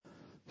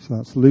So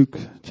that's Luke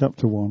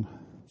chapter 1,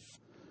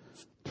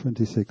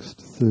 26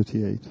 to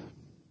 38.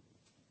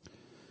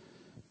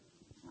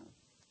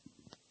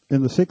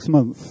 In the 6th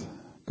month,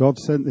 God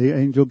sent the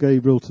angel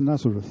Gabriel to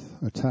Nazareth,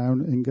 a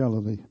town in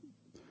Galilee,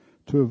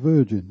 to a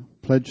virgin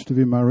pledged to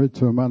be married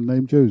to a man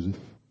named Joseph,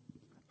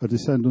 a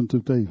descendant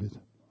of David.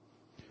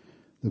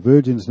 The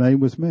virgin's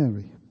name was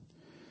Mary.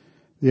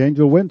 The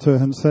angel went to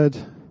her and said,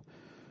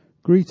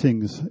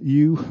 "Greetings,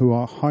 you who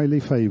are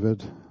highly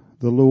favored.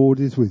 The Lord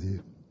is with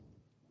you."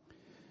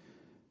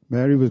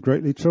 Mary was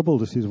greatly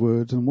troubled at his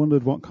words and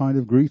wondered what kind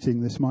of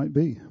greeting this might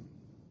be.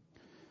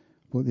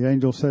 But the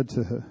angel said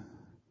to her,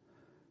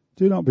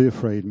 "Do not be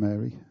afraid,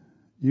 Mary.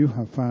 You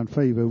have found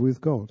favor with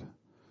God.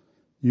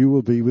 You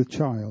will be with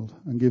child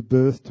and give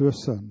birth to a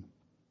son,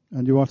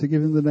 and you are to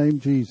give him the name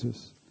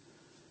Jesus.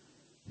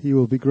 He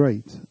will be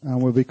great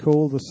and will be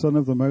called the Son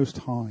of the Most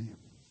High.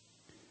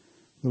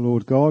 The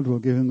Lord God will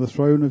give him the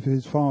throne of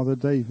his father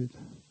David,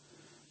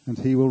 and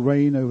he will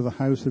reign over the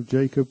house of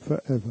Jacob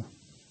forever.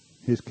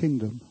 His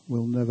kingdom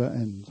will never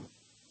end."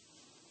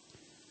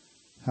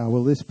 "How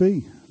will this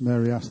be?"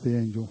 Mary asked the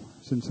angel,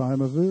 "since I am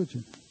a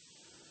virgin?"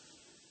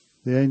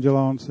 The angel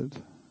answered,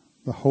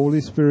 "The Holy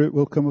Spirit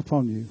will come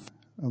upon you,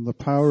 and the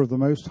power of the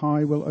Most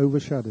High will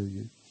overshadow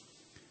you.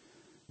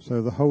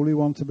 So the Holy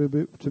One to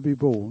be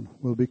born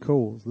will be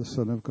called the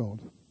Son of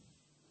God.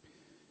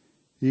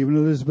 Even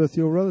Elizabeth,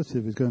 your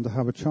relative, is going to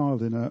have a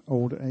child in her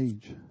old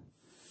age,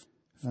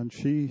 and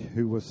she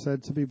who was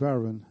said to be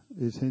barren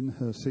is in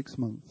her 6th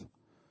month.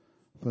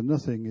 For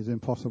nothing is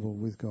impossible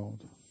with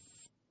God."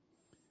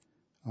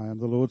 "I am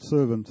the Lord's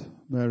servant,"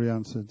 Mary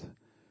answered.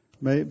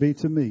 "May it be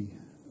to me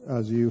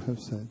as you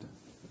have said."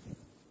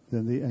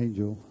 Then the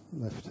angel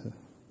left her.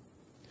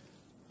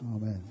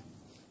 Amen.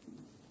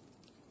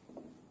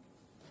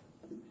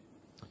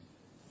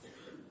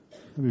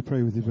 Let me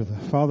pray with you, brother.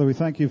 Father, we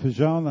thank you for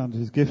Jean and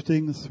his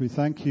giftings. We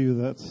thank you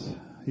that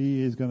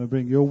he is going to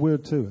bring your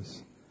word to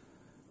us.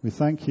 We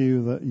thank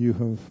you that you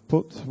have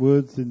put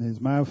words in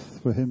his mouth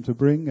for him to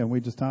bring, and we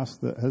just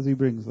ask that as he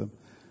brings them,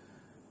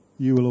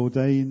 you will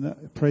ordain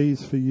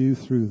praise for you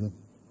through them,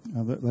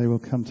 and that they will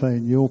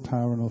contain your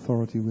power and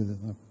authority within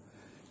them.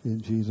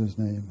 In Jesus'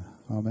 name,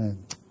 amen.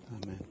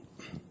 Amen.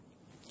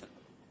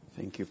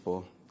 Thank you,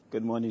 Paul.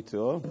 Good morning to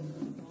all.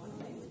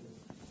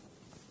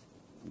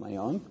 Am I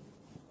on?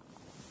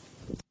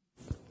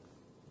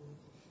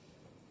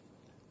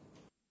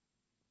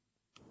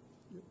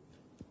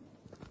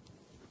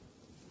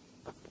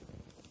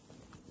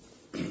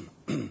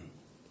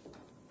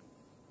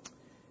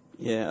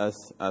 Yeah,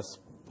 as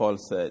Paul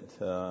said,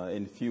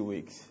 in a few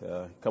weeks,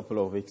 a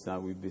couple of weeks now,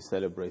 we'll be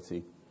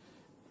celebrating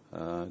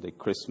the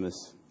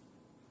Christmas.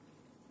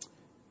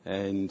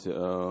 And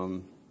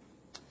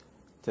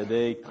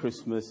today,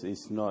 Christmas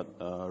is not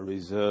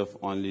reserved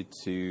only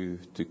to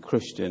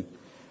Christian.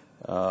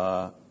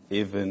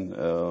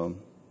 Even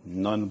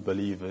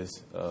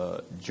non-believers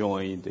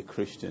join the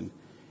Christian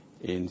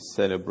in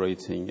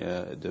celebrating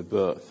the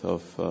birth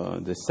of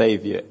the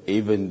Savior,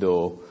 even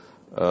though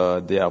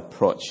their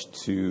approach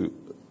to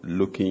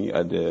looking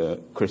at the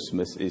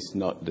Christmas is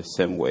not the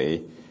same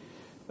way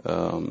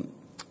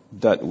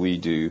that we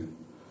do.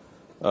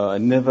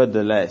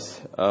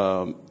 Nevertheless,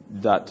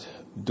 that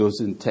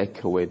doesn't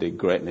take away the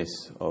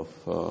greatness of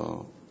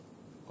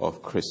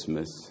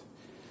Christmas.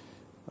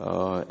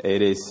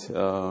 It is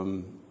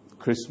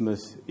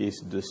Christmas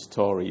is the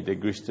story, the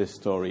greatest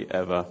story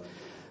ever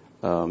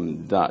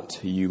that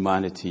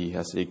humanity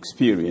has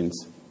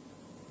experienced.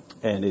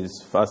 And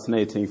it's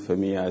fascinating for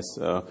me as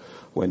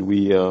when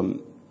we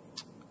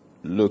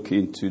look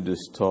into the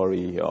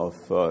story of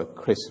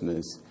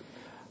Christmas,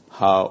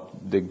 how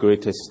the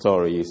greatest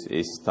story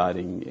is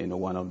starting in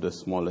one of the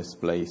smallest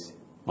places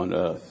on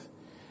earth.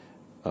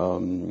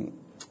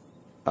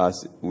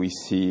 As we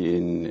see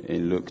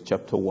in Luke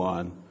chapter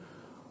 1,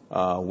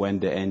 when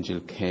the angel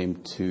came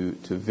to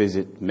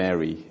visit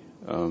Mary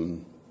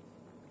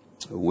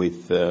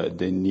with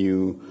the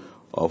news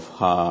of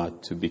her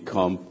to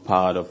become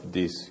part of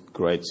this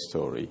great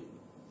story.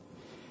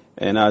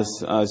 And as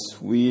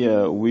we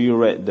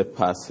read the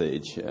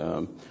passage,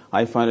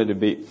 I find it a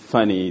bit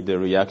funny, the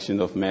reaction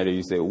of Mary.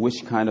 You say,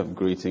 which kind of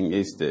greeting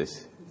is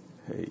this?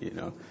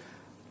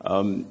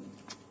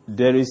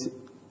 There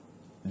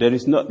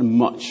is not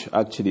much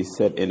actually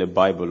said in the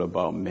Bible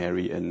about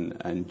Mary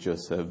and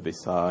Joseph,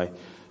 beside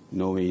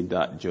knowing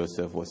that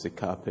Joseph was a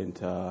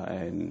carpenter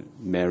and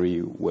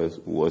Mary was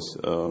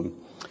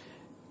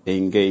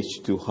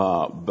engaged to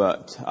her.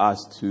 But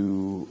as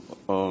to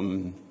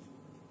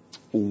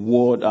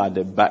what are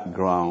the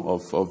background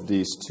of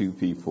these two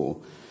people,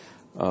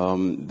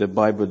 the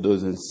Bible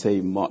doesn't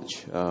say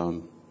much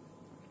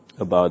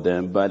about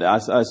them. But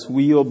as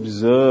we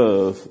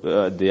observe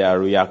their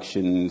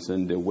reactions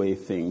and the way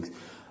things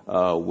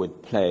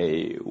would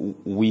play,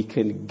 we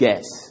can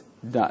guess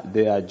that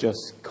they are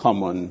just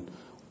common,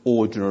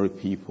 ordinary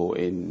people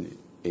in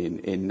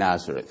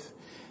Nazareth.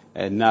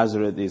 And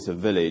Nazareth is a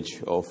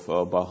village of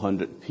about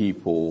 100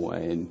 people,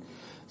 and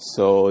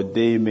So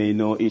they may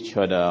know each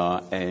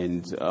other,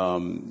 and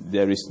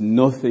there is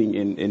nothing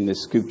in the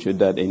scripture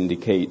that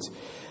indicates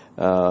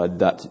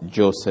that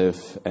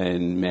Joseph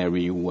and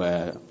Mary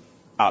were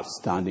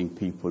outstanding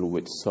people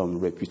with some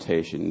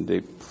reputation. They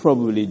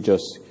probably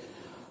just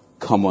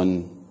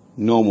common,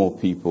 normal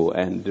people,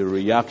 and the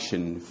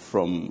reaction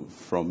from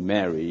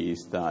Mary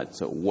is that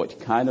what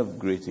kind of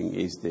greeting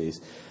is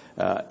this?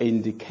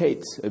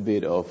 Indicates a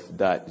bit of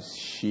that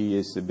she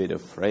is a bit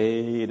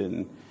afraid,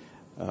 and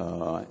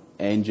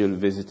angel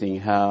visiting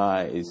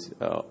her is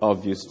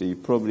obviously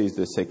probably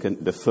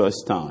the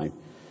first time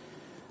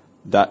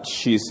that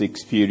she's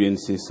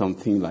experiencing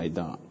something like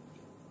that.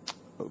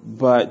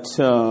 But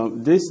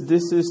this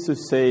is to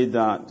say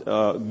that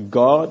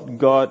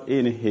God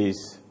in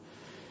His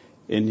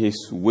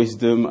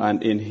wisdom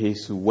and in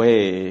His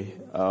way,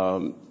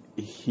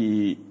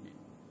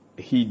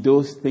 He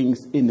does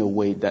things in a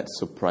way that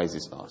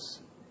surprises us.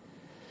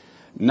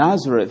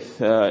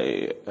 Nazareth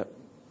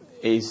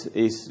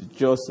is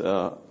just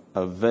a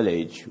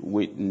village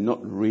with not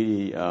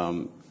really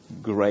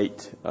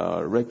great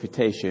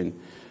reputation,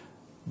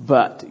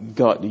 but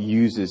God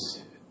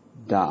uses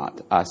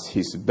that as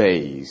His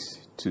base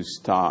to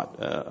start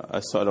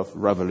a sort of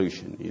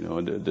revolution. You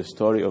know, the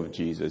story of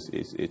Jesus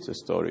it's a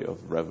story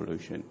of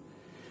revolution.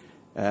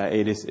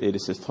 It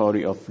is a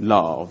story of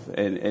love,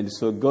 and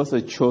so God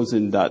has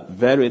chosen that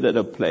very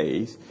little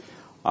place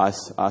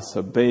as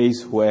a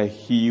base where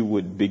He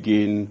would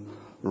begin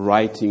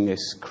writing a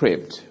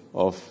script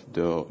of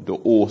the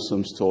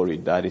awesome story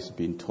that is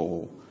being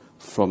told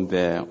from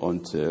there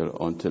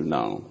until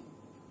now.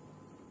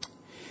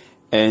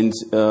 And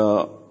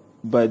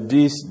but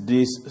this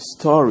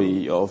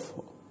story of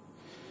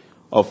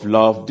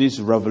love, this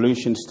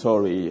revolution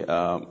story,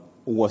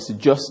 was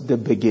just the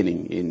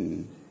beginning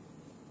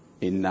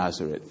in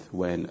Nazareth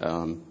when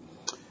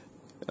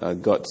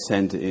God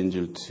sent the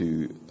angel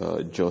to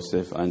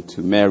Joseph and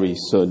to Mary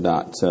so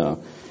that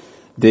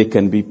they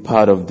can be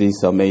part of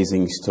this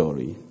amazing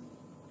story.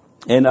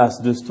 And as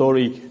the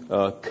story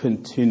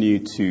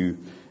continued to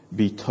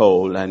be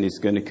told, and it's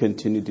going to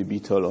continue to be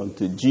told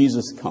until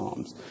Jesus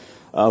comes,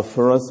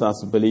 for us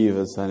as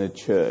believers and a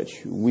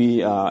church,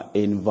 we are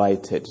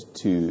invited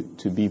to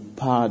be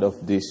part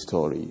of this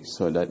story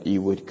so that it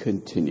would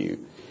continue,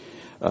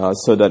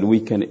 so that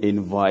we can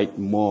invite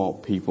more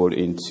people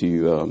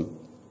into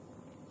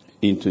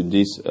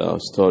this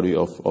story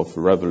of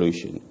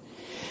revolution.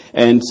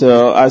 And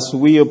as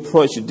we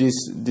approach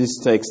this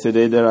text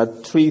today, there are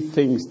three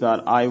things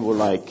that I would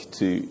like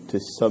to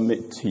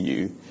submit to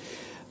you.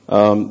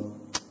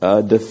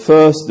 The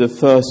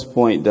first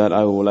point that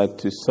I would like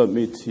to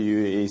submit to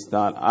you is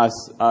that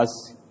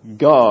as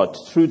God,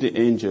 through the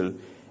angel,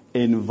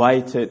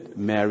 invited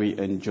Mary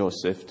and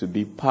Joseph to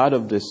be part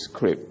of the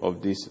script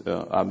of this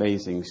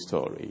amazing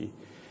story,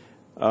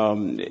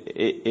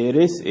 it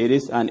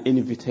is an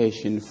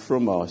invitation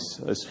from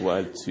us as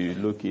well to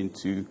look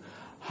into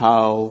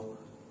how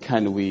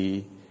can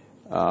we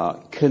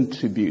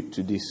contribute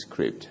to this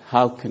script?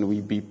 How can we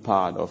be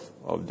part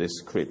of the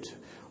script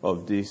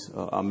of this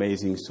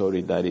amazing story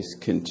that is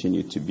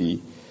continued to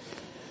be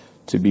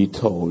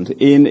told?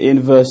 In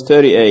verse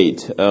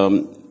 38,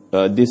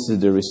 this is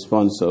the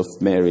response of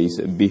Mary.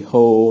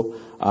 Behold,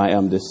 I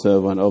am the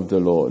servant of the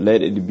Lord.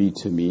 Let it be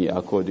to me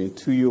according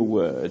to your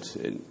words.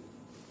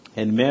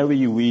 And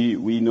Mary,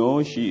 we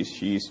know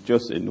she's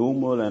just a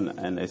normal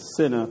and a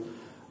sinner,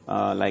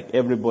 like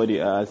everybody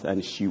else,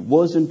 and she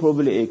wasn't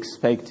probably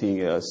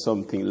expecting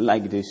something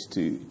like this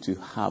to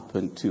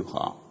happen to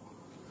her.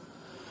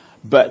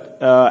 But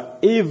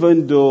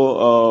even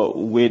though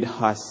with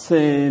her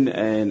sin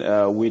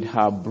and with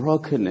her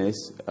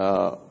brokenness,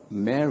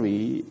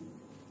 Mary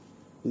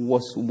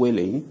was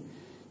willing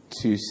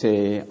to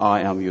say,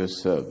 I am your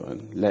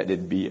servant. Let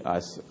it be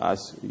as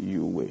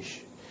you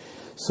wish.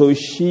 So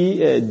she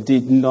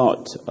did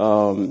not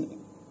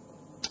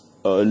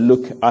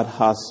look at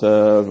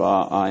herself,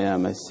 I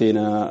am a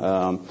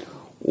sinner,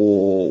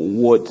 or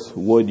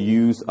what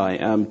use I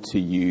am to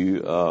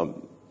you.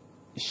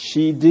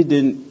 She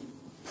didn't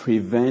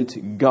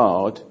prevent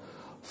God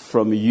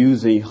from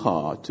using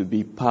her to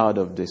be part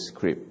of the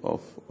script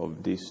of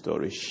this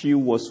story. She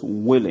was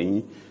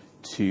willing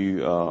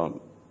to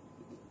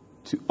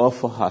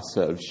offer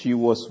herself. She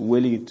was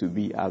willing to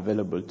be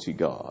available to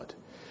God.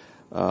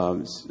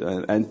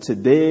 And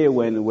today,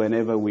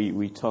 whenever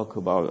we talk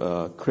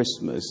about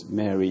Christmas,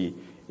 Mary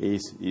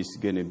is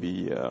going to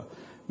be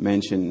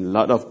mentioned. A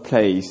lot of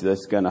plays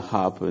that's going to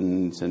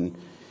happen, and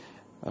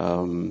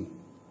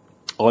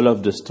all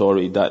of the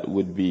story that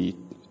would be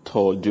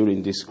told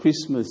during this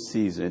Christmas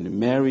season,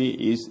 Mary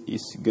is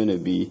going to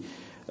be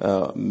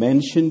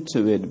mentioned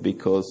to it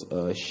because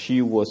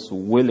she was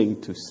willing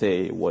to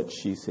say what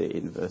she said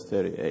in verse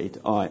 38,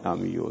 I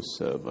am your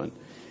servant.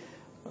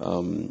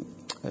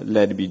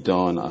 Let it be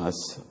done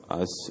as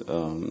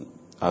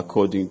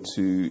according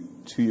to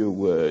your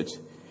word.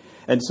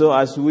 And so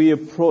as we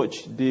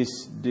approach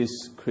this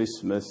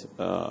Christmas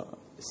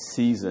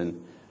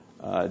season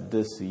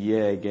this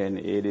year again,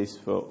 it is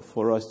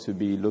for us to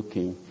be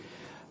looking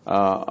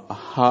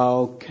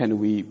how can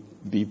we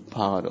be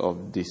part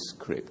of this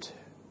script?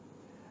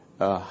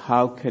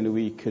 How can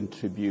we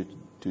contribute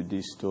to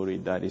this story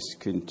that is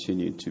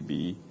continuing to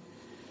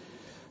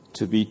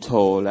be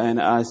told? And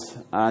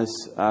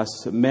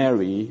as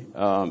Mary,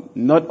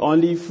 not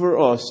only for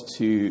us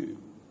to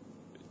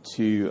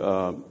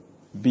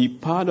be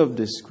part of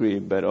the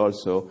script, but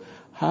also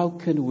how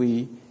can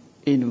we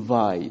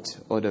invite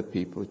other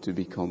people to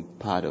become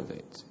part of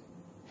it?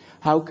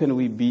 How can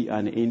we be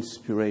an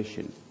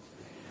inspiration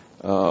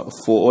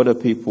for other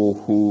people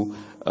who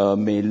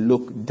may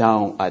look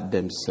down at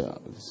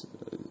themselves?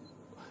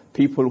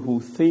 People who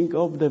think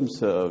of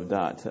themselves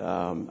that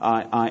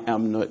I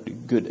am not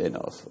good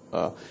enough.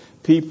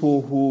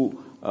 People who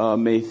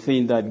may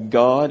think that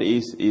God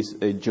is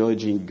a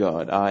judging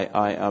God.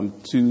 I am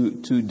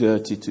too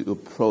dirty to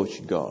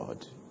approach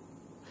God.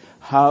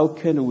 How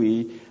can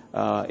we,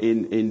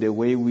 in the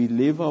way we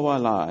live our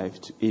lives,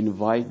 to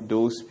invite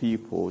those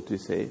people to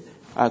say,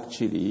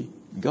 actually,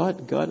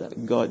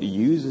 God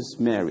uses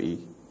Mary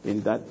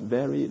in that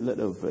very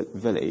little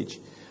village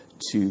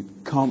to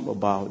come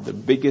about the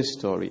biggest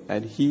story,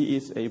 and He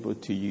is able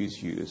to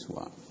use you as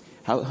well.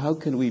 How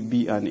can we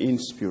be an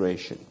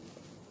inspiration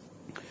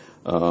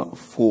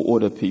for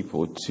other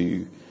people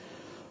to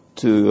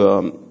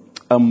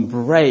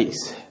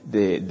embrace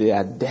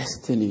their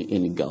destiny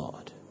in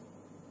God?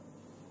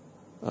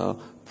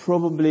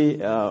 Probably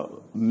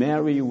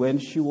Mary, when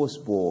she was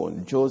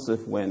born,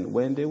 Joseph,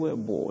 when they were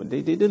born,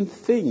 they didn't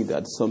think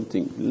that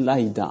something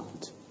like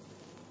that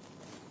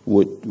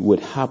would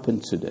happen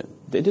to them.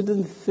 They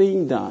didn't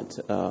think that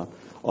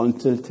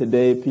until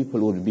today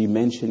people would be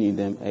mentioning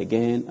them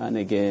again and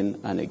again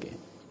and again.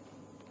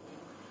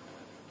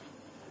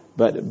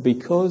 But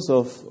because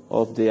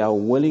of their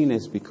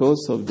willingness,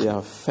 because of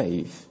their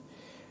faith,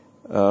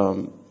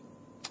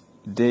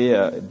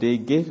 they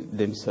gave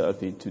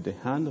themselves into the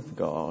hand of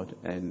God,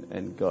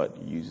 and God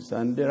uses.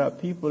 And there are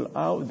people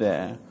out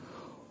there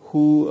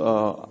who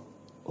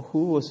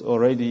was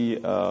already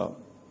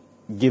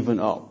given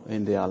up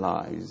in their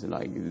lives,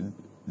 like,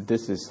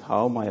 this is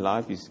how my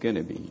life is going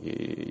to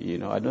be.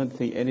 I don't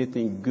think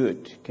anything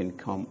good can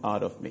come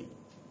out of me.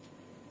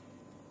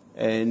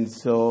 And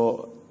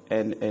so,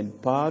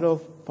 and part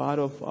of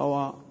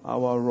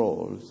our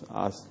roles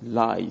as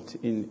light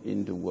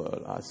in the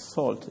world, as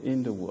salt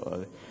in the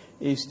world,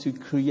 is to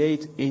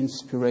create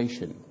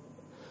inspiration,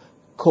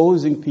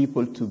 causing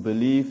people to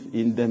believe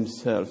in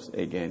themselves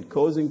again,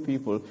 causing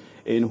people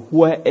in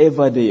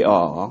wherever they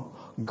are,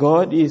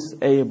 God is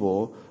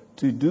able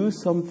to do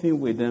something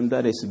with them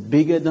that is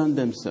bigger than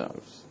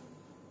themselves.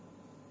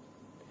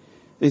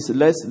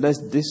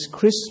 Let's this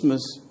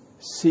Christmas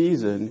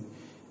season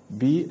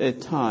be a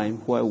time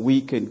where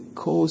we can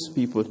cause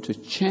people to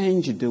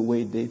change the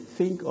way they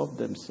think of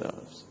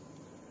themselves.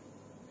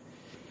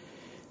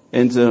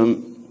 And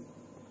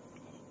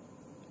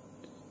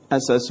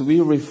as we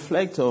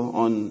reflect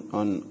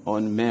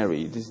on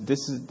Mary,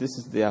 this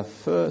is their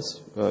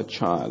first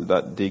child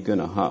that they're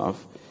gonna have,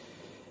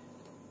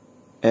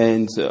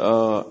 and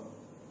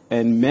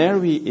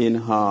Mary, in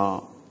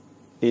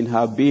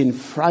her being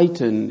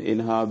frightened, in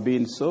her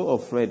being so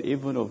afraid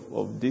even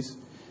of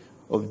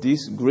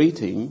this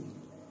greeting,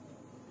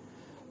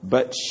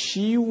 but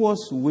she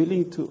was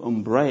willing to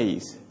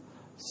embrace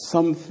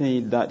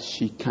something that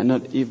she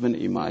cannot even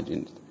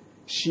imagine.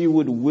 She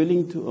was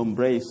willing to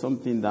embrace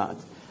something that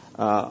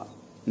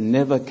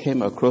never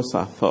came across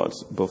her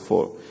thoughts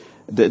before.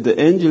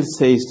 The angel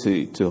says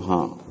to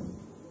her,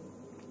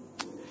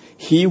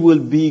 "He will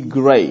be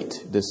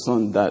great," the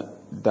son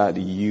that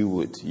you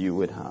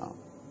would have.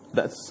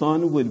 That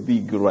son would be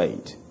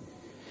great.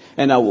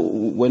 And now,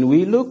 when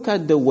we look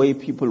at the way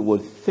people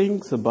would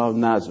think about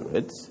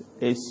Nazareth,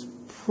 it's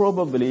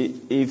probably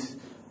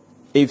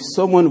if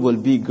someone will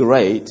be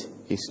great,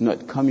 it's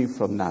not coming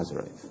from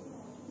Nazareth.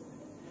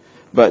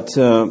 But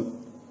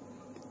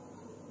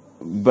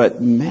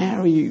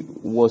Mary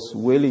was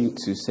willing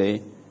to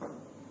say,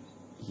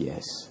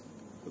 yes,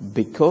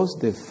 because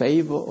the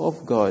favor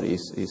of God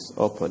is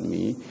upon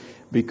me,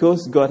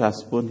 because God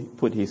has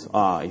put His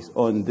eyes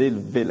on this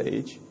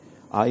village,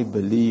 I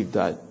believe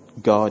that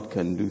God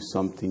can do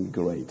something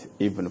great,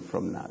 even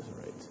from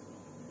Nazareth.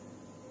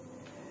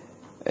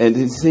 And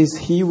it says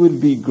He will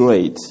be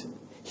great.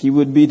 He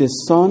would be the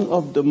Son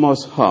of the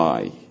Most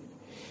High.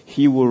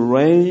 He will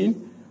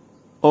reign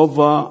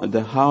over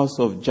the house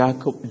of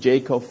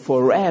Jacob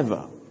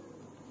forever.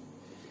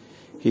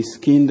 His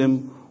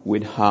kingdom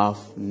would have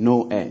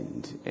no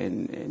end.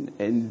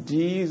 And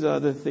these are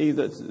the things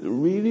that's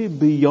really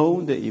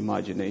beyond the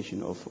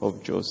imagination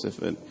of Joseph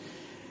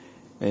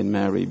and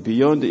Mary,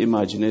 beyond the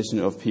imagination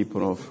of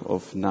people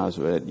of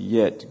Nazareth.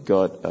 Yet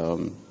God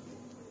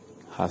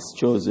has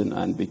chosen,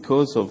 and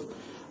because of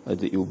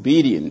the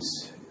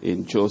obedience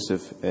in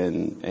Joseph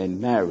and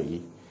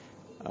Mary,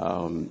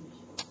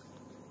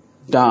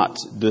 that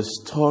the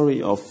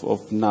story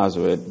of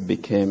Nazareth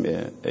became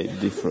a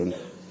different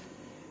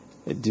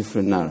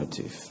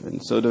narrative.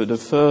 And so the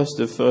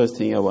first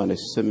thing I want to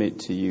submit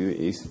to you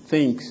is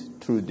think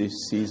through this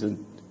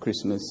season,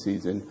 Christmas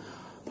season,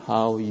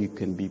 how you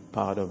can be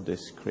part of the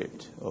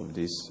script of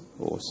this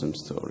awesome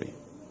story.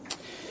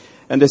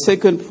 And the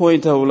second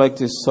point I would like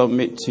to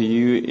submit to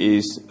you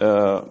is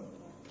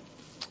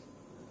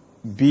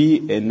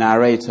be a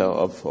narrator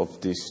of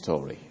this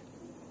story.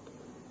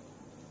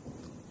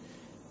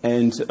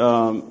 And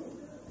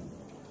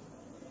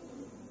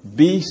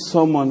be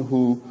someone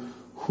who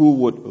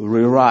would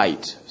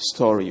rewrite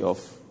story of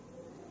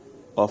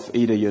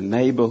either your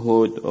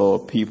neighborhood or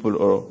people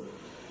or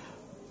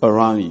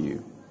around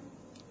you.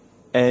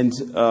 And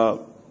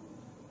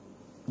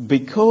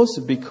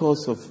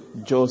because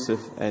of Joseph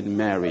and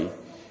Mary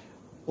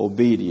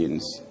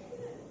obedience,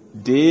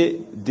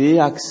 they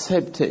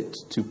accepted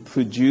to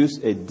produce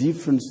a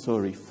different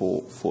story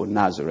for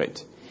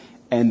Nazareth.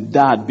 And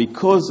that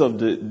because of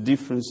the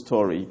different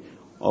story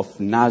of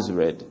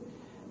Nazareth,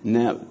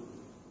 now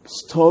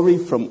story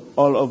from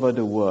all over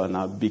the world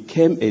now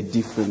became a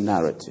different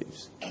narrative.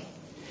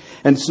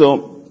 And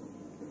so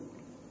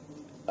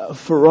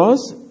for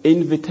us,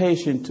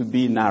 invitation to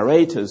be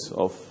narrators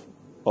of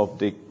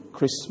the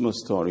Christmas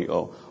story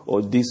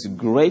or this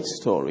great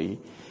story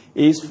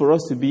is for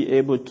us to be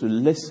able to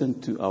listen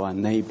to our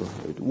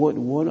neighborhood.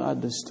 What are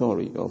the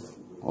story of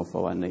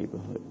our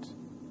neighborhood?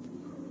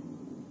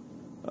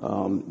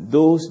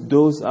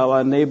 Those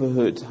our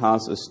neighborhood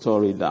has a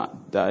story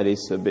that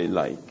is a bit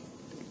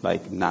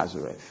like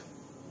Nazareth.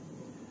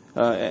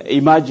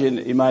 Imagine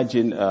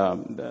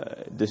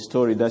the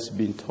story that's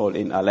been told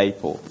in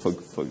Aleppo,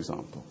 for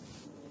example.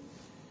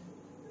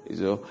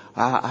 So,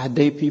 are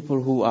they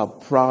people who are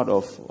proud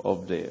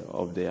of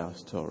their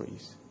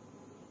stories?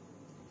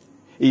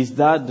 Is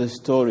that the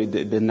story,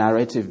 the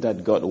narrative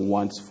that God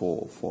wants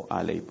for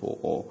Aleppo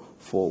or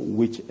for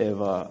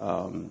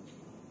whichever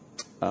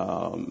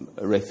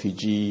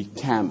refugee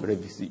camp,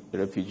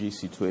 refugee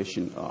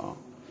situation are?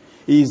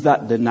 Is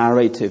that the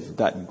narrative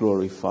that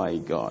glorifies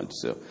God?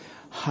 So,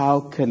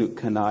 how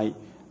can I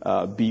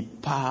be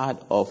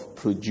part of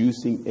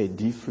producing a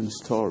different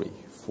story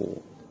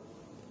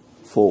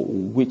for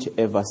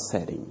whichever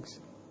settings?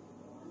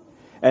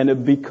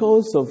 And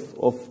because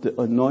of the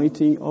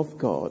anointing of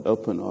God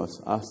upon us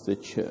as the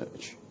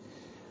church,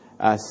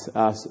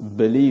 as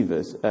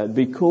believers,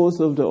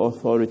 because of the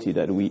authority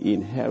that we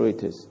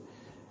inherited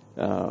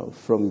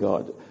from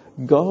God,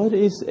 God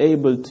is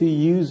able to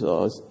use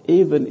us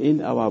even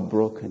in our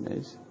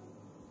brokenness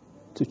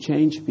to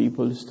change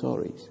people's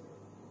stories,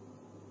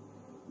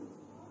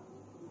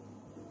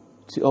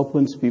 to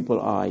open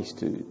people's eyes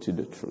to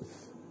the truth.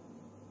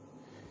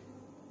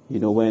 You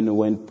know,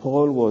 when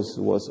Paul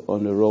was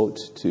on the road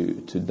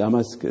to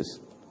Damascus,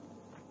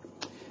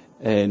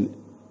 and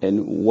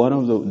one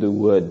of the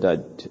word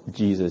that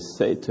Jesus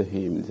said to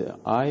him,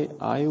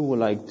 I would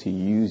like to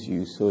use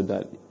you so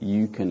that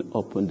you can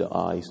open the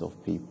eyes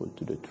of people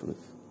to the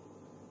truth.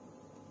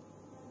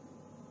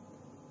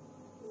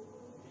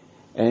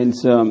 And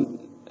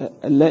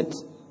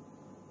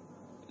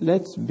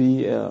let's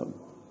be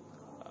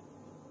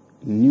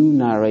new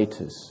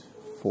narrators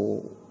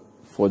for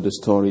the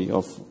story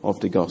of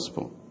the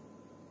gospel.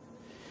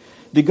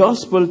 The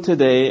gospel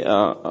today,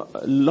 a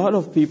lot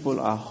of people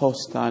are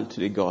hostile to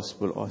the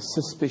gospel or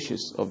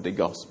suspicious of the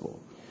gospel,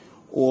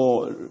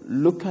 or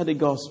look at the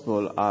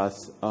gospel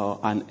as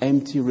an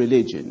empty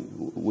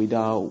religion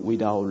without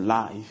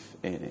life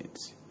in it.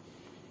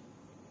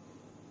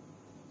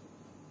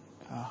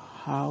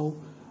 How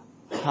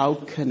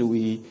can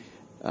we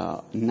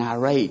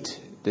narrate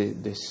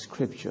the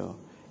scripture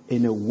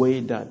in a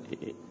way that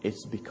it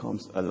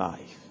becomes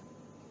alive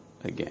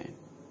again?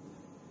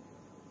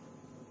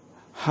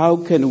 How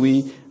can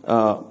we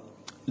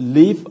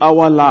live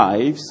our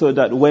lives so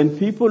that when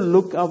people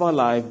look our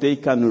life, they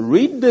can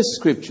read the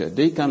scripture,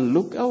 they can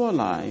look our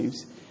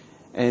lives,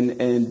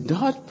 and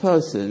that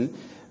person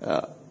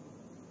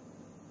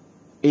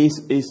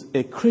is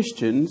a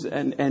Christian,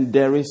 and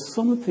there is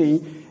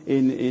something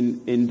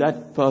in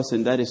that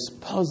person that is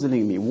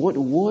puzzling me.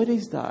 What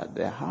is that?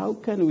 How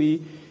can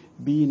we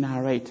be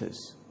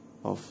narrators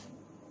of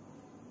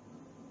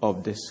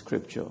the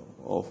scripture,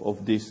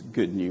 of this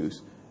good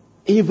news,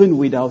 even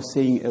without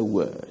saying a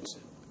word,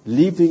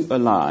 living a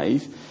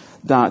life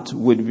that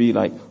would be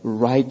like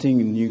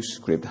writing a new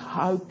script?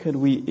 How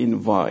can we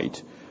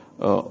invite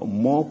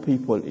more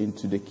people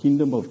into the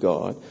kingdom of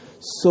God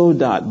so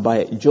that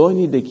by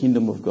joining the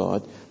kingdom of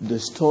God, the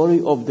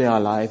story of their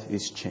life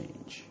is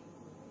changed?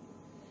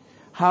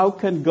 How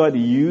can God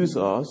use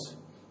us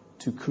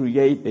to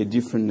create a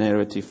different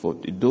narrative for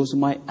those?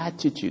 My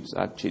attitudes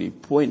actually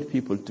point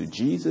people to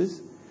Jesus,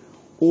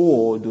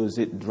 or does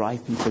it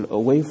drive people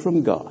away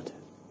from God?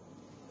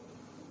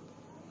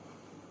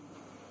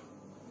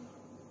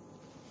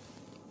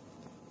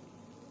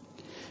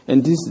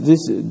 And this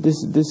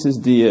is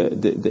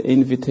the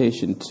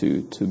invitation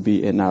to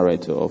be a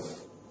narrator of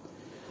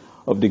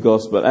the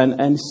gospel.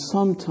 And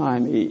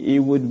sometimes it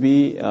would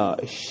be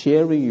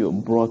sharing your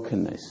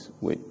brokenness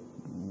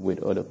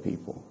with other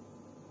people.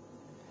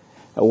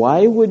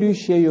 Why would you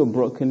share your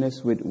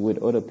brokenness with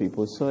other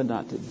people? So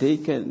that they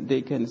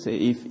can say,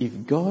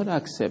 if God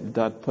accepts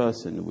that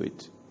person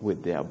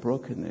with their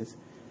brokenness,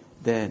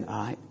 then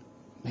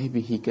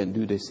maybe he can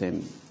do the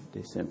same.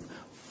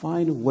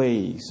 Find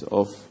ways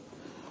of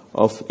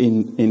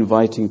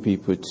inviting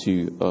people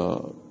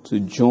to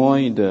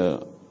join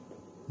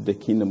the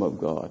kingdom of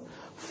God.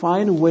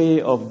 Find a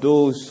way of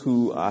those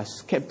who are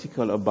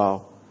skeptical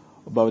about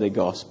the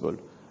gospel.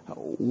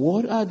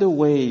 What are the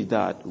ways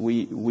that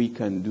we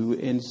can do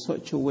in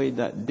such a way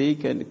that they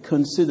can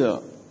consider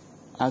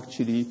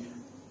actually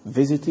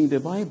visiting the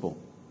Bible?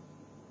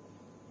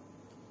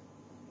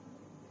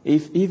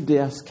 If they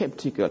are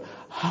skeptical,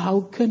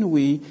 how can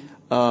we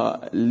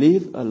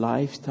live a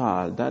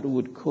lifestyle that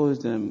would cause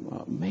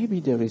them, maybe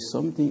there is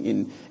something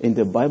in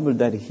the Bible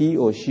that he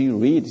or she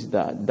reads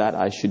that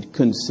I should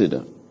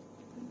consider?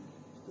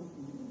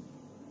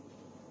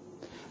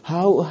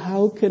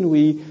 How can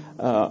we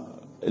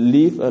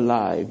live a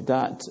life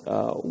that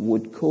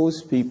would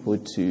cause people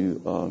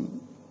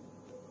to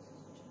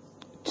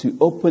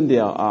open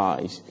their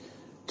eyes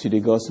to the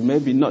gospel?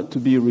 Maybe not to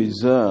be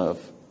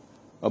reserved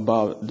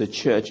about the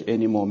church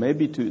anymore.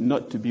 Maybe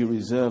not to be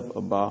reserved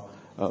about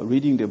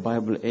reading the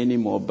Bible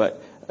anymore,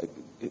 but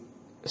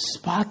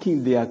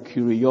sparking their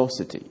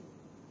curiosity.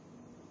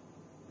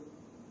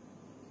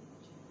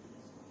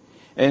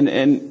 And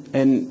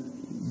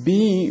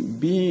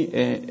being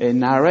a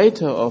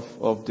narrator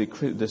of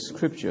the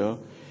scripture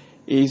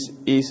is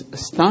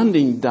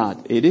standing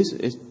that it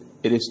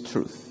is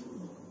truth.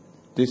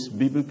 This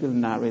biblical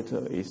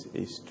narrator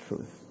is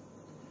truth.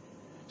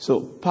 So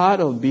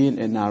part of being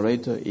a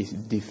narrator is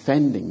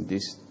defending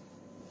this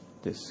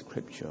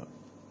scripture.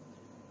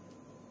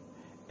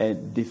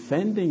 And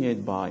defending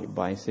it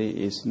by saying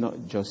it's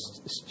not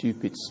just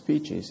stupid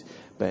speeches,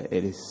 but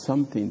it is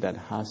something that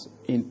has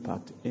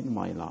impact in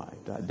my life.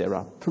 That there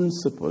are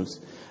principles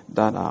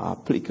that are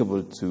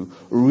applicable to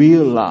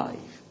real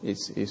life.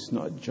 It's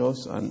not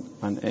just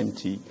an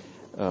empty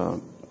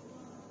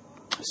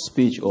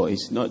speech, or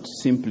it's not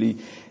simply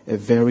a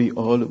very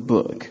old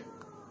book.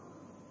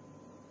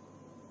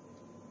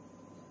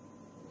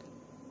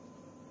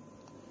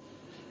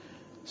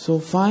 So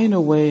find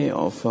a way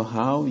of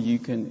how you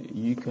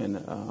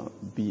can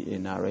be a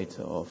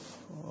narrator of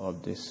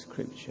this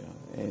scripture.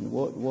 And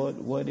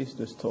what is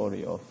the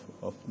story of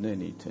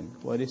Nuneaton?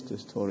 What is the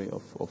story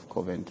of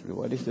Coventry?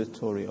 What is the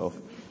story of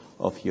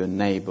your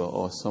neighbor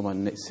or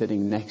someone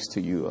sitting next to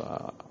you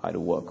at a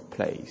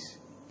workplace?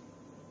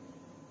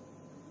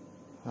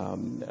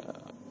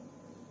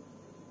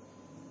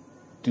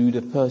 Do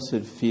the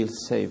person feel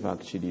safe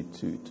actually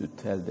to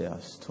tell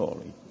their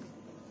story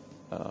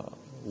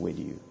with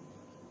you?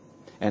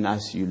 And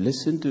as you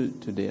listen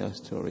to their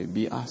story,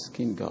 be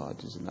asking God,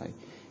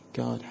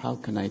 God, how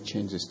can I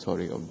change the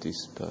story of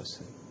this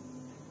person?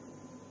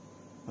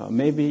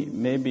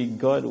 Maybe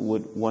God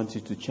would want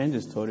you to change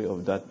the story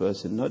of that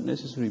person, not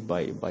necessarily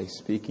by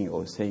speaking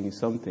or saying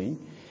something,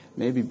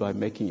 maybe by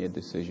making a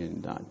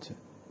decision that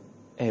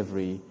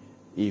every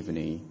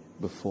evening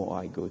before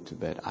I go to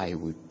bed, I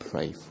would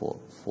pray for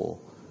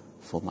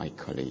my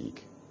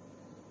colleague,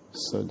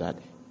 so that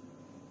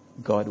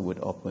God would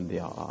open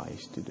their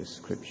eyes to the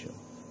scripture.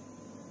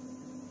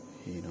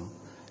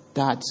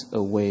 That's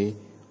a way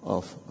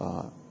of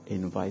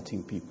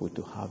inviting people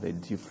to have a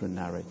different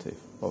narrative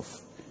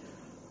of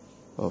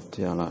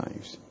their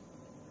lives.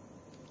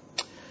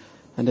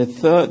 And the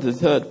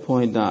third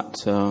point that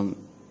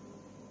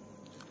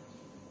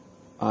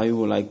I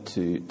would like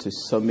to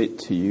submit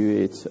to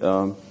you, it's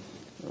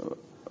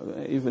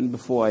even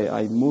before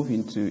I move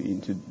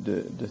into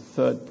the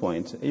third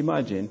point.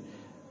 Imagine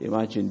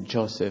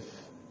Joseph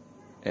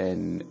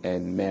and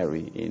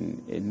Mary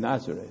in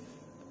Nazareth.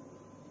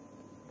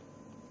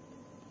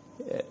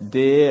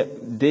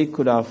 They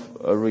could have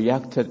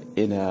reacted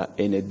in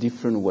a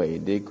different way.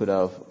 They could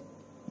have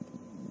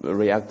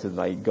reacted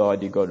like,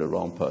 God, you got the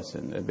wrong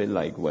person. A bit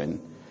like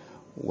when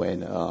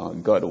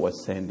God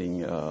was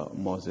sending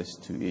Moses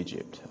to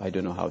Egypt. I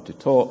don't know how to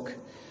talk,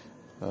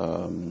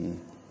 and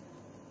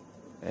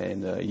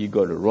you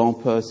got the wrong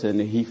person.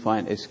 He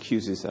find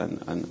excuses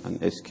and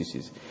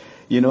excuses.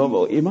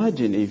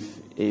 Imagine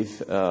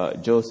if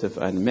Joseph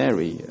and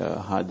Mary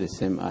had the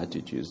same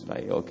attitudes,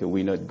 like, okay,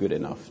 we're not good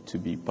enough to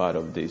be part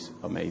of this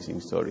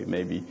amazing story.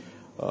 Maybe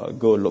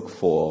go look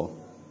for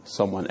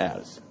someone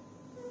else.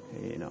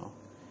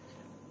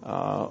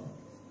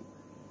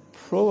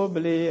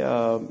 Probably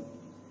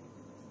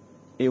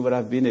it would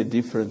have been a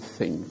different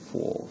thing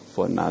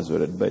for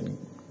Nazareth, but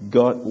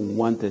God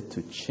wanted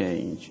to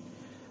change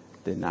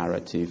the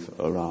narrative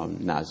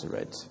around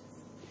Nazareth.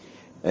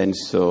 And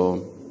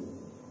so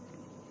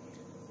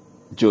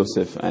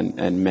Joseph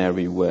and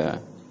Mary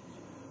were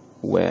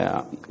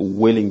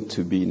willing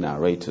to be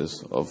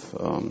narrators of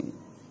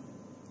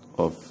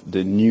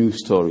the new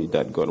story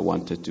that God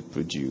wanted to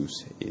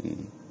produce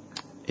in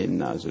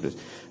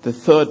Nazareth. The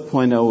third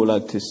point I would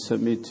like to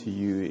submit to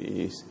you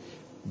is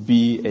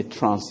be a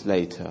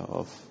translator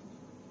of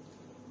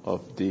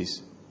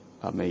this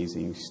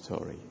amazing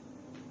story.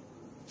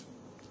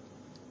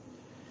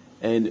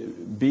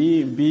 And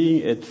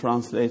being a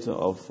translator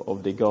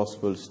of the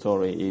gospel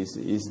story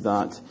is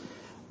that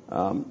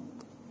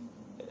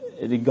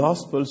the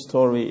gospel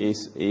story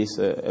is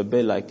a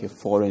bit like a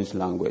foreign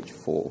language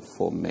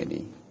for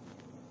many.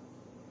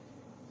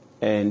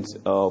 And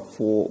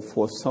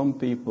for some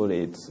people,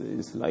 it's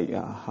like,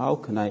 how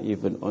can I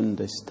even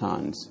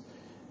understand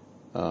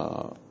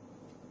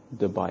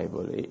the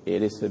Bible?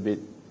 It is a bit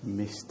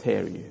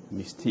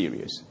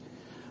mysterious.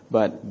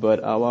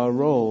 But our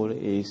role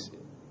is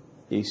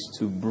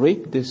to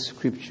break the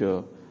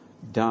scripture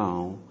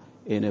down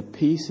in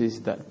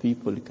pieces that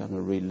people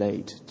can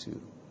relate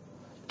to.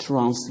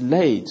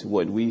 Translate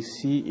what we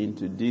see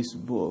into this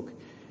book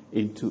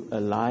into a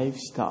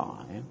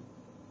lifestyle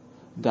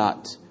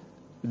that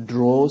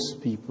draws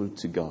people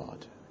to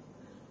God.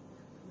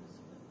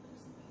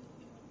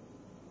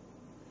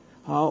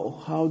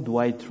 How do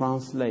I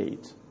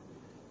translate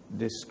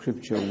the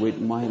scripture with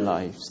my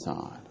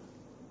lifestyle?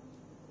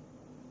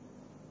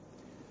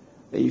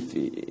 If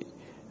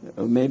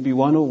maybe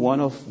one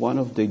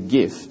of the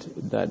gifts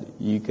that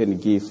you can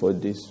give for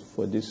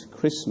this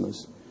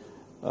Christmas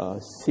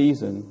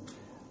season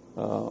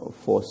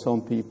for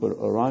some people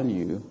around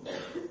you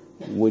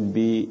would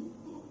be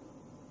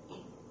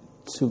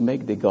to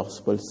make the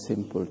gospel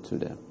simple to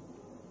them.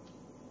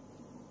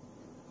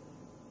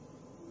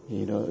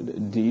 You know,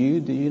 do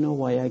you know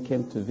why I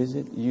came to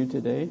visit you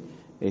today?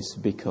 It's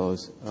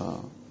because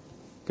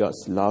God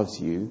loves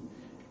you,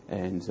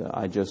 and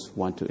I just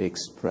want to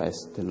express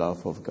the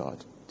love of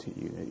God to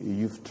you.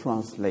 You've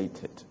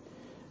translated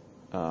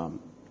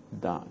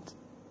that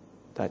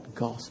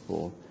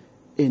gospel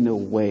in a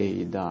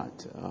way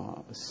that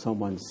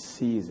someone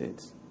sees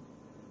it.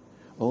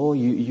 Oh,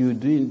 you're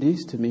doing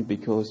this to me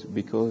because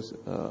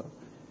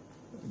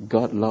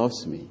God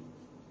loves me.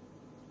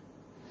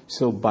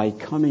 So by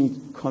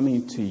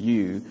coming to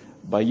you,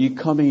 by you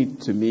coming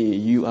to me,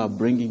 you are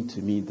bringing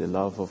to me the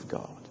love of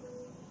God.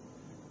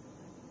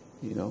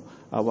 You know,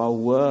 our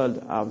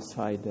world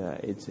outside there,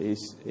 it's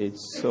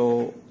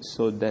so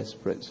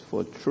desperate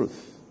for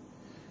truth,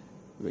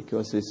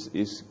 because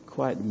it's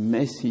quite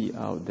messy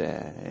out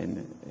there,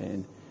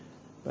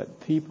 but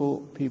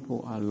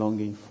people are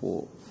longing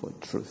for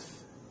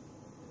truth.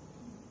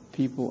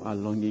 People are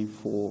longing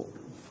for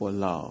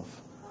love.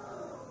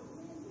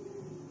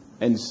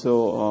 And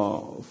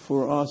so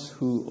for us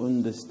who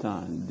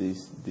understand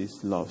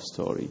this love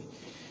story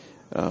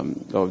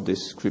of the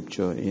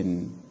scripture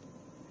in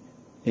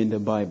the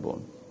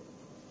Bible,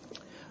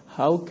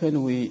 how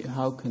can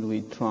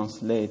we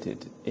translate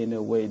it in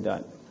a way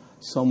that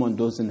someone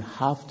doesn't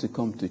have to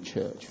come to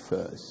church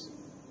first?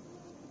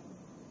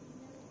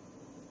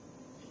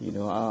 You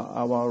know,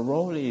 our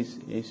role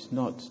is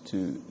not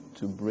to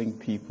bring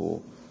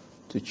people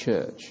to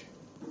church.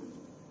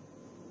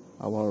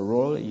 Our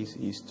role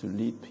is to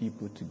lead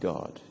people to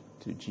God,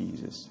 to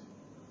Jesus.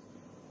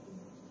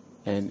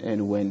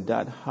 And when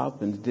that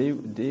happens,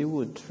 they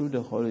would, through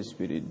the Holy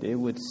Spirit, they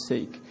would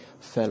seek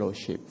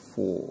fellowship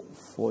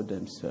for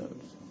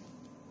themselves.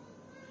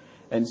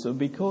 And so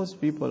because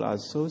people are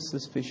so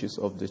suspicious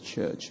of the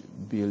church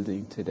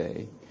building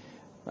today,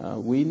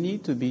 we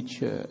need to be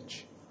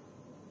church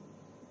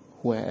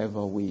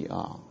wherever we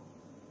are.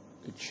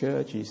 The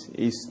church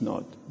is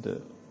not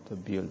the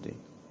building.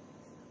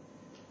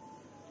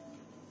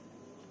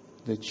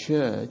 The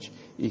church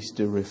is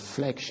the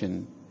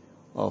reflection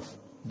of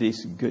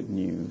this good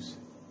news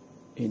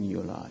in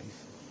your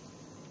life.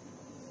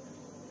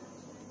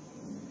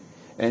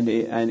 And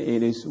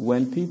it is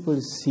when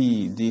people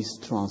see this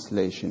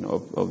translation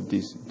of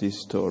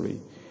this story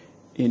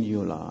in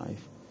your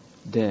life,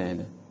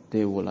 then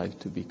they would like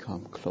to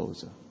become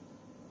closer.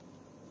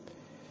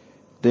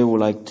 They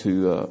would like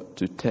to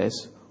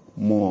test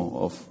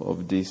more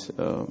of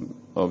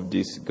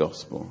this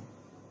gospel.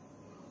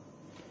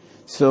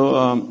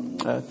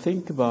 So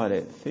think about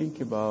it.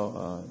 Think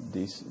about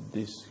this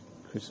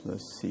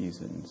Christmas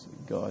seasons.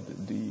 God,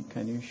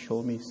 can you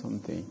show me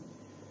something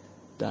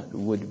that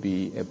would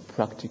be a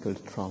practical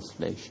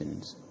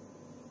translations?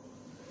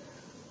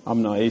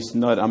 I'm not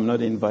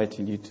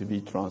inviting you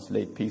to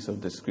translate piece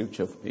of the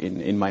scripture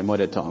in my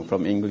mother tongue,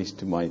 from English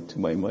to my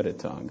mother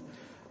tongue,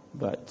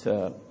 but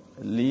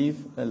live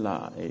a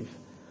life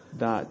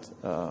that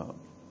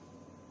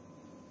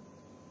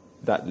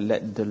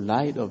let the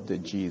light of the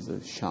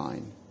Jesus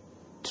shine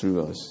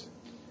through us.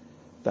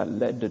 That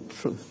let the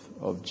truth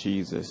of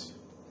Jesus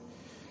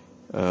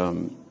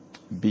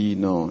be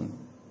known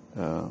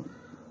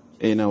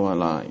in our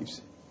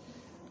lives.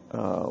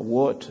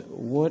 What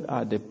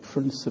are the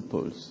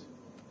principles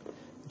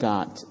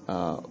that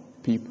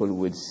people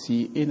would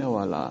see in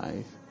our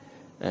life,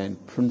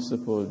 and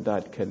principles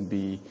that can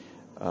be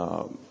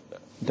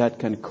that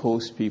can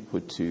cause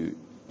people to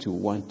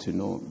want to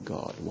know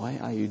God? Why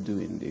are you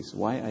doing this?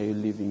 Why are you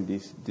living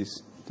this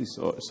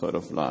sort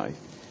of life?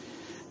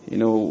 You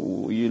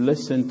know, you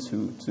listen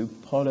to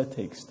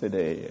politics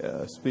today,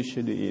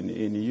 especially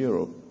in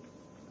Europe.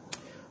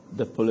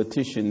 The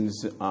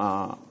politicians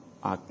are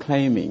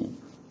claiming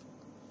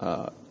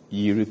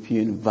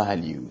European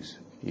values.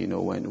 You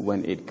know,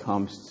 when it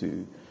comes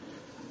to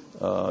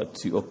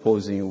to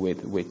opposing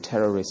with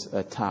terrorist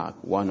attack.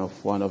 One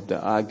of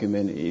the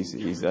argument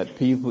is that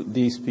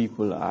these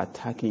people are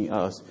attacking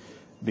us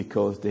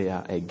because they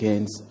are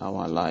against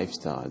our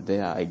lifestyle. They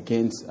are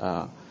against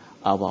our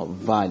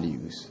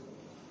values.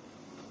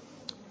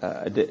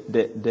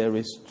 There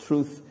is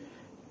truth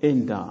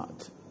in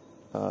that.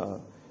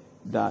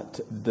 That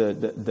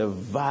the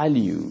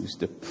values,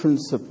 the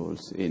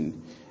principles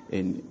in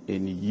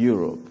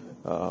Europe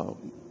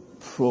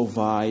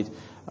provide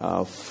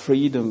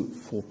freedom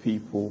for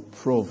people,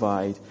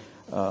 provide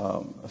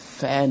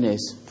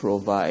fairness,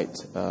 provide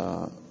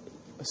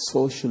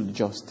social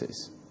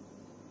justice.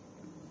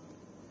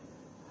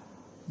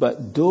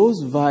 But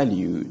those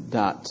values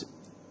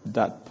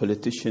that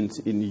politicians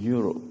in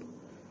Europe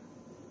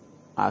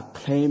are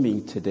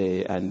claiming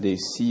today, and they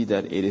see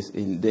that it is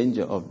in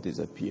danger of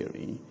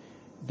disappearing,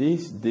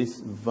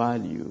 this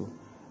value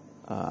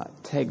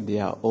take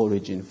their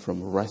origin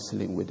from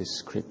wrestling with the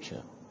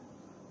Scripture.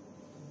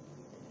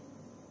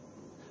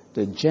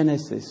 The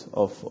genesis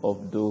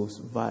of those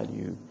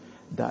values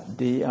that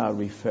they are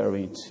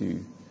referring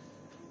to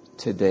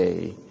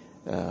today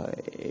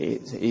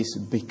is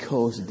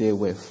because they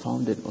were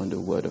founded on the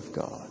Word of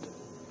God.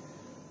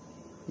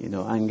 You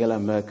know, Angela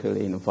Merkel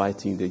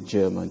inviting the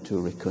German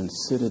to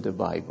reconsider the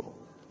Bible.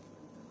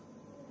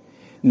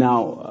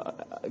 Now,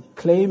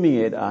 claiming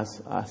it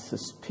as a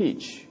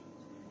speech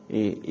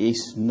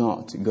is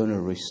not going to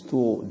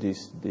restore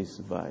this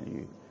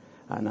value.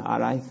 And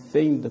I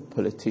think the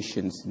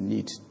politicians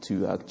need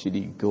to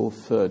actually go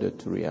further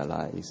to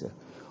realize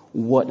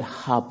what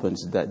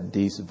happens that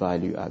these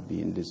values are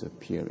being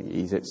disappearing.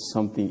 Is it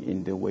something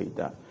in the way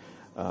that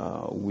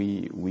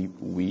we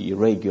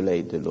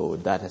regulate the law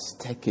that has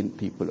taken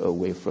people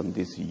away from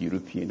these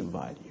European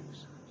values?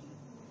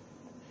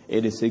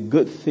 It is a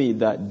good thing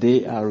that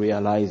they are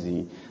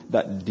realizing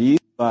that these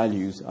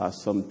values are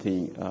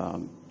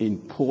something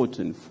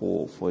important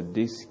for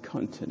this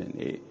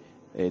continent.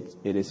 It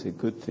is a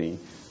good thing,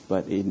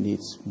 but it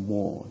needs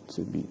more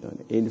to be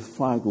done. In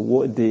fact,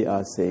 what they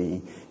are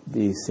saying,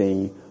 they're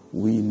saying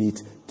we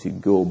need to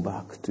go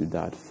back to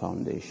that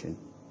foundation.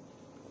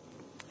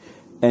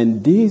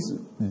 And this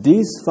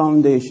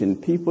foundation,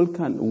 people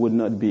would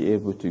not be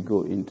able to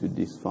go into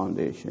this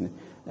foundation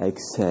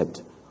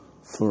except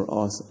for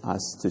us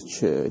as the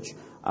church,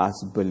 as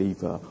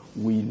believer,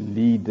 we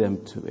lead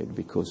them to it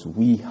because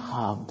we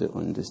have the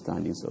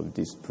understandings of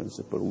this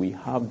principle. We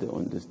have the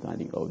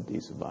understanding of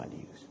these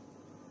values.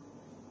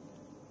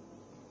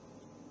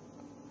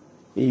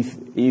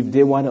 If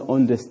they want to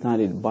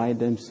understand it by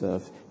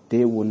themselves,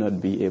 they will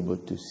not be able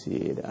to see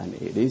it. And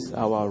it is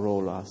our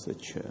role as a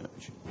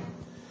church.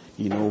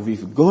 You know,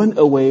 we've gone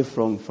away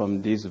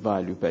from this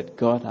value, but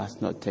God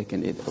has not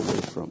taken it away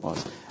from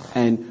us.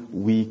 And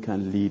we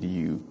can lead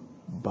you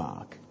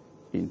back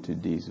into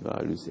these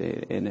values.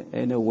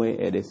 In a way,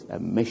 it is a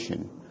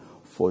mission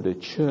for the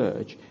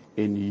church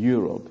in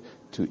Europe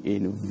to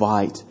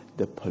invite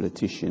the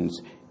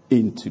politicians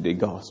into the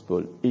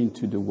gospel,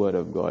 into the Word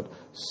of God,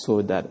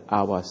 so that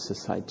our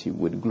society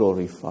would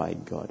glorify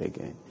God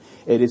again.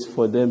 It is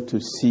for them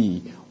to see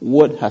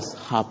what has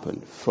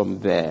happened from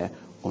there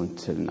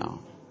until now.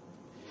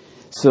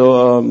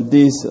 So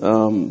this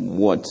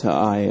what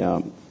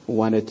I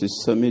wanted to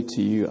submit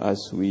to you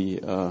as we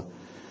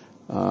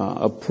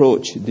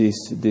approach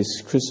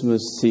this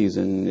Christmas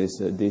season is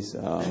this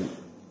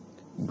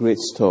great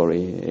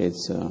story.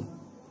 It's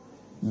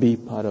be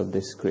part of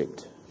the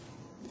script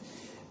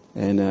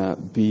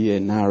and be a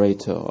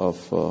narrator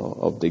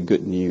of the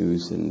good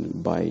news,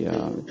 and by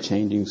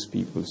changing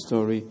people's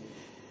story,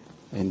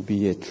 and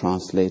be a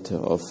translator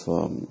of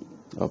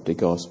the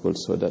gospel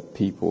so that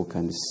people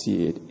can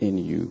see it in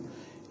you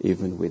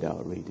even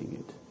without reading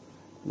it.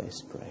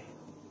 Let's pray.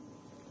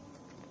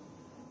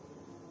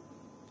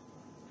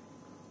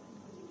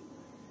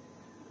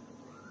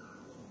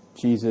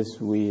 Jesus,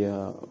 we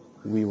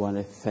want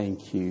to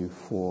thank you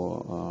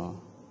for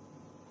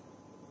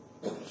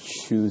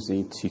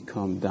choosing to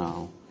come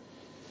down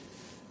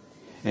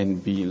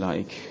and be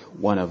like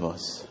one of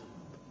us,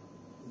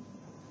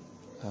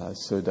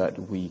 so that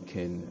we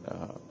can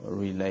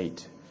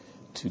relate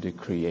to the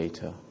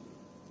Creator.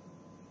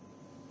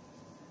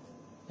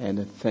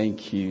 And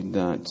thank you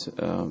that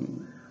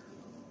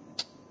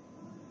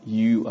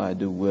you are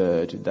the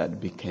Word that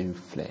became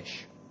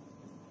flesh.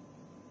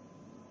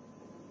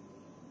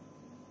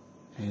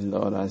 And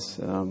Lord,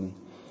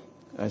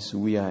 as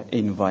we are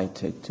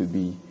invited to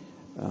be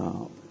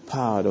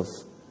part of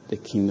the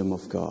kingdom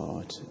of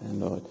God,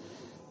 and Lord,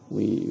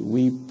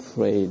 we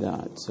pray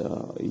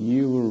that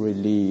you will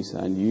release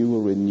and you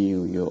will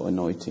renew your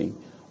anointing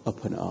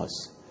upon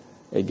us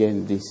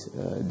again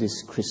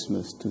this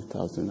Christmas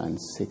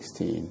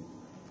 2016,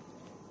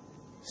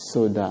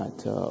 so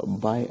that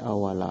by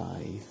our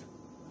life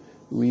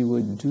we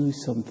would do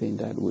something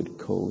that would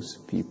cause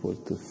people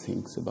to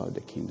think about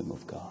the kingdom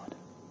of God.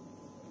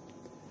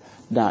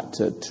 That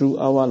through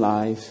our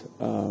life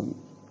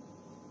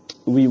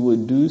we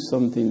would do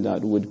something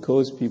that would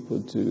cause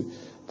people to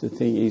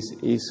think,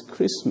 is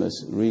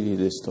Christmas really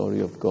the story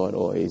of God,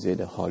 or is it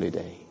a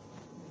holiday?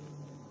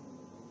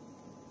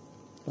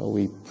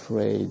 We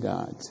pray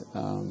that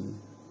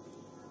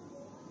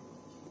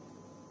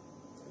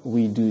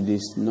we do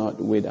this not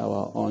with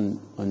our own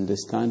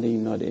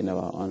understanding, not in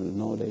our own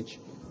knowledge,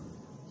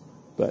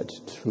 but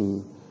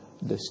through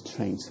the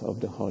strength of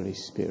the Holy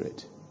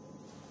Spirit.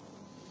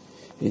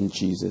 In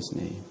Jesus'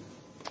 name,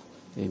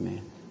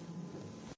 amen.